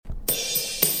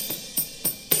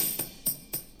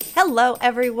Hello,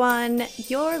 everyone.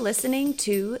 You're listening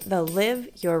to the Live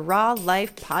Your Raw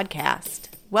Life podcast.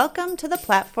 Welcome to the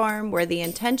platform where the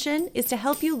intention is to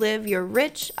help you live your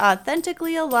rich,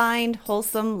 authentically aligned,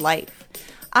 wholesome life.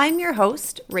 I'm your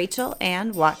host, Rachel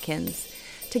Ann Watkins.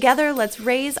 Together, let's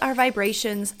raise our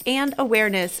vibrations and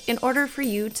awareness in order for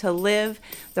you to live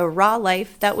the raw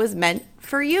life that was meant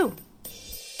for you.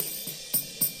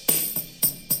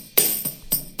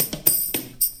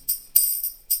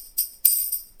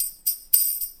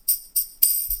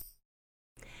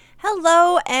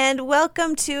 Hello, and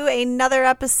welcome to another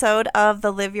episode of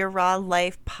the Live Your Raw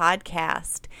Life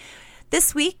podcast.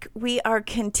 This week, we are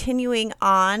continuing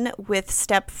on with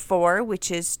step 4,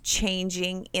 which is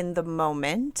changing in the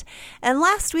moment. And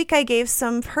last week, I gave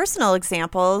some personal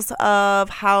examples of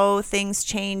how things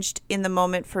changed in the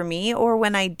moment for me, or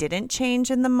when I didn't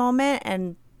change in the moment,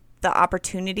 and the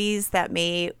opportunities that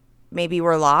maybe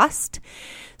were lost.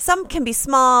 Some can be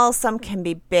small, some can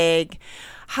be big.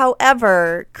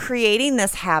 However, creating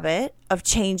this habit of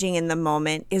changing in the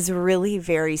moment is really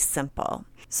very simple.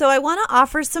 So I want to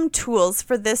offer some tools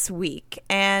for this week.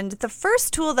 And the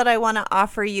first tool that I want to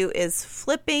offer you is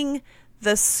flipping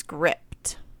the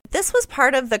script. This was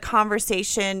part of the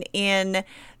conversation in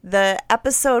the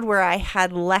episode where I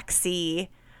had Lexi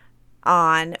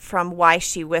on from Why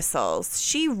She Whistles.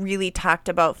 She really talked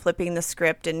about flipping the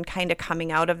script and kind of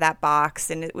coming out of that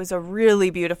box, and it was a really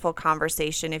beautiful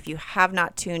conversation. If you have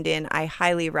not tuned in, I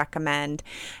highly recommend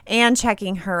and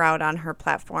checking her out on her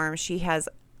platform. She has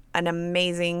an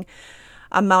amazing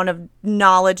amount of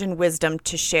knowledge and wisdom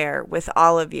to share with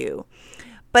all of you.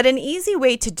 But an easy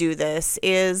way to do this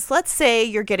is, let's say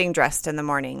you're getting dressed in the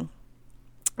morning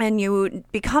and you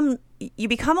become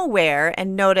aware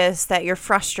and notice that you're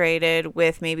frustrated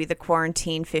with maybe the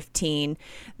quarantine 15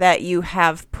 that you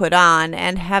have put on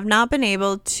and have not been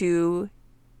able to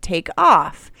take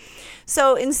off.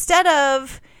 So instead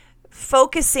of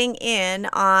focusing in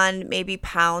on maybe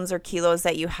pounds or kilos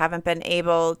that you haven't been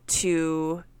able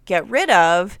to get rid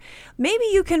of, maybe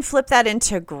you can flip that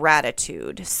into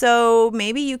gratitude. So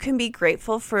maybe you can be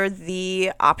grateful for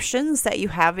the options that you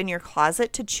have in your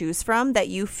closet to choose from that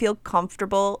you feel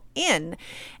comfortable in.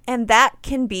 And that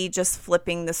can be just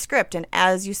flipping the script. And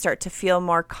as you start to feel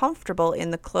more comfortable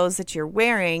in the clothes that you're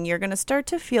wearing, you're going to start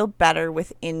to feel better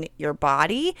within your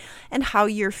body and how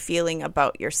you're feeling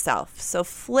about yourself. So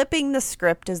flipping the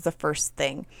script is the first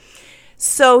thing.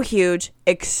 So huge,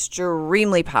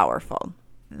 extremely powerful.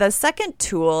 The second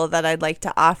tool that I'd like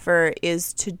to offer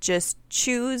is to just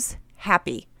choose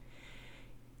happy.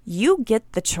 You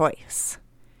get the choice.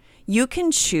 You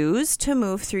can choose to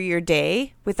move through your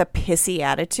day with a pissy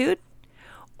attitude,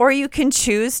 or you can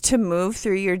choose to move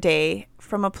through your day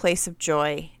from a place of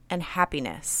joy and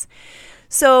happiness.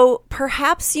 So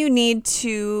perhaps you need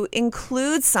to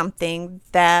include something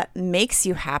that makes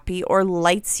you happy or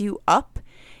lights you up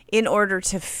in order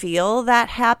to feel that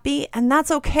happy, and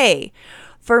that's okay.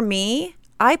 For me,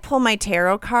 I pull my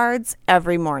tarot cards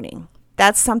every morning.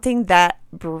 That's something that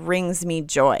brings me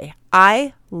joy.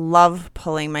 I love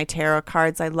pulling my tarot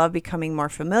cards. I love becoming more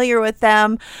familiar with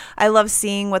them. I love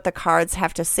seeing what the cards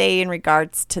have to say in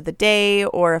regards to the day,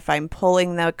 or if I'm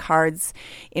pulling the cards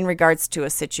in regards to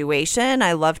a situation,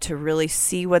 I love to really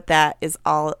see what that is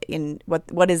all in,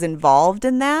 what is involved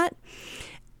in that,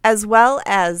 as well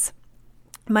as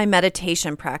my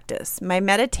meditation practice. My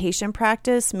meditation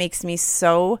practice makes me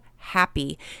so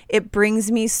happy. It brings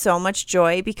me so much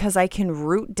joy because I can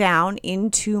root down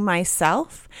into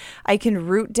myself. I can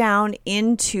root down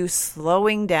into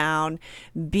slowing down,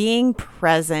 being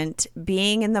present,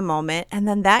 being in the moment, and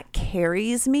then that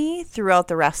carries me throughout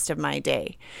the rest of my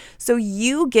day. So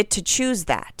you get to choose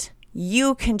that.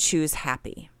 You can choose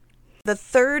happy. The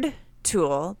third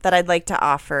tool that I'd like to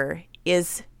offer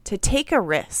is to take a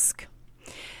risk.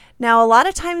 Now, a lot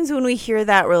of times when we hear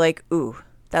that, we're like, ooh,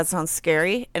 that sounds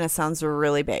scary and it sounds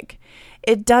really big.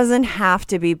 It doesn't have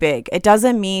to be big. It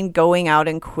doesn't mean going out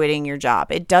and quitting your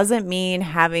job. It doesn't mean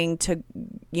having to,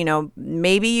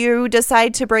 maybe you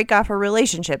decide to break off a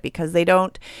relationship because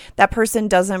that person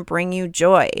doesn't bring you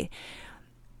joy.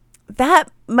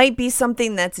 That might be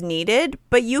something that's needed,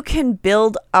 but you can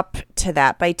build up to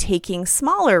that by taking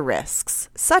smaller risks,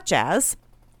 such as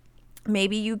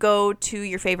maybe you go to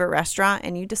your favorite restaurant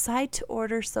and you decide to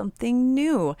order something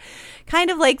new. Kind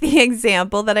of like the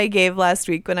example that I gave last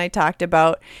week when I talked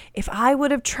about if I would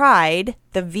have tried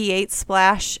the V8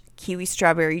 Splash kiwi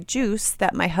strawberry juice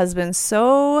that my husband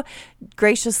so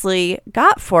graciously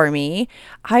got for me,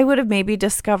 I would have maybe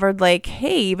discovered like,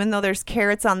 hey, even though there's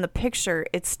carrots on the picture,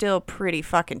 it's still pretty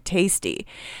fucking tasty,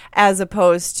 as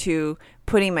opposed to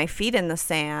putting my feet in the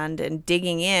sand and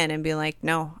digging in and being like,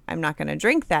 no, I'm not going to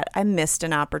drink that. I missed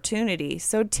an opportunity.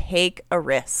 So take a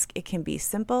risk. It can be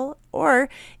simple, or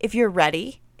if you're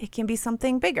ready, it can be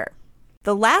something bigger.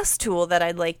 The last tool that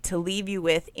I'd like to leave you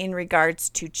with in regards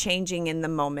to changing in the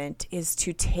moment is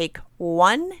to take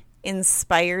one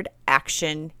inspired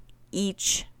action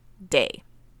each day.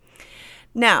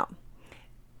 Now,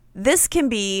 this can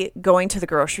be going to the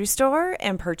grocery store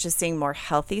and purchasing more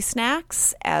healthy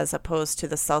snacks as opposed to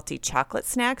the salty chocolate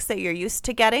snacks that you're used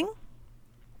to getting.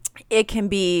 It can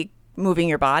be moving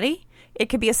your body. It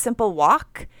could be a simple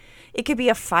walk. It could be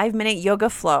a 5-minute yoga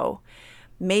flow.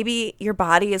 Maybe your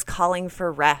body is calling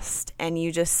for rest and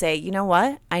you just say, you know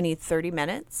what? I need 30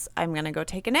 minutes. I'm going to go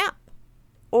take a nap.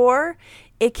 Or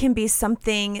it can be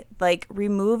something like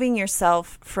removing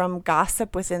yourself from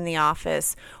gossip within the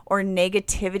office or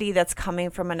negativity that's coming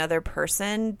from another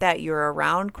person that you're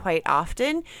around quite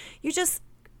often. You just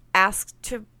ask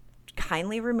to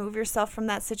kindly remove yourself from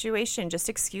that situation. Just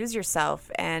excuse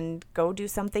yourself and go do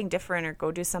something different or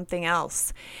go do something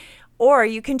else. Or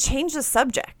you can change the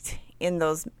subject in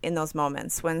those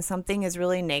moments when something is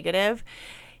really negative.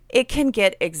 It can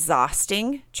get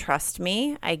exhausting. Trust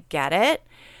me, I get it.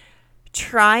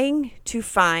 Trying to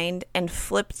find and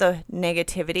flip the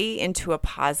negativity into a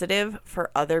positive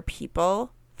for other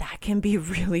people, that can be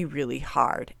really, really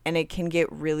hard. And it can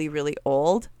get really, really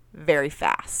old very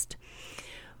fast.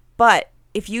 But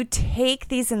if you take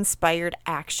these inspired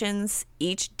actions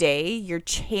each day, you're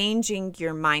changing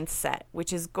your mindset,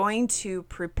 which is going to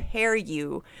prepare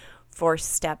you for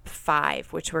step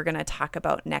 5, which we're going to talk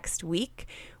about next week,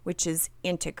 which is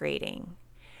integrating.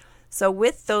 So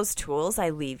with those tools, I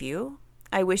leave you.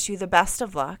 I wish you the best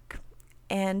of luck,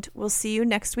 and we'll see you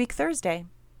next week, Thursday.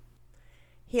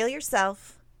 Heal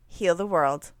yourself, heal the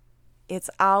world. It's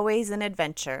always an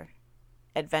adventure.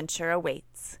 Adventure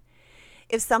awaits.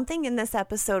 If something in this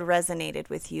episode resonated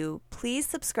with you, please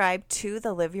subscribe to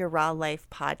the Live Your Raw Life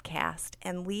podcast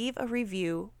and leave a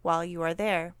review while you are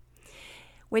there.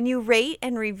 When you rate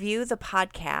and review the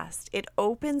podcast, it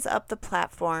opens up the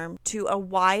platform to a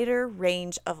wider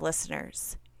range of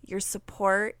listeners. Your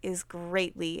support is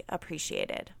greatly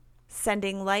appreciated.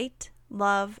 Sending light,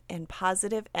 love, and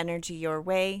positive energy your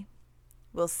way.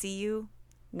 We'll see you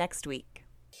next week.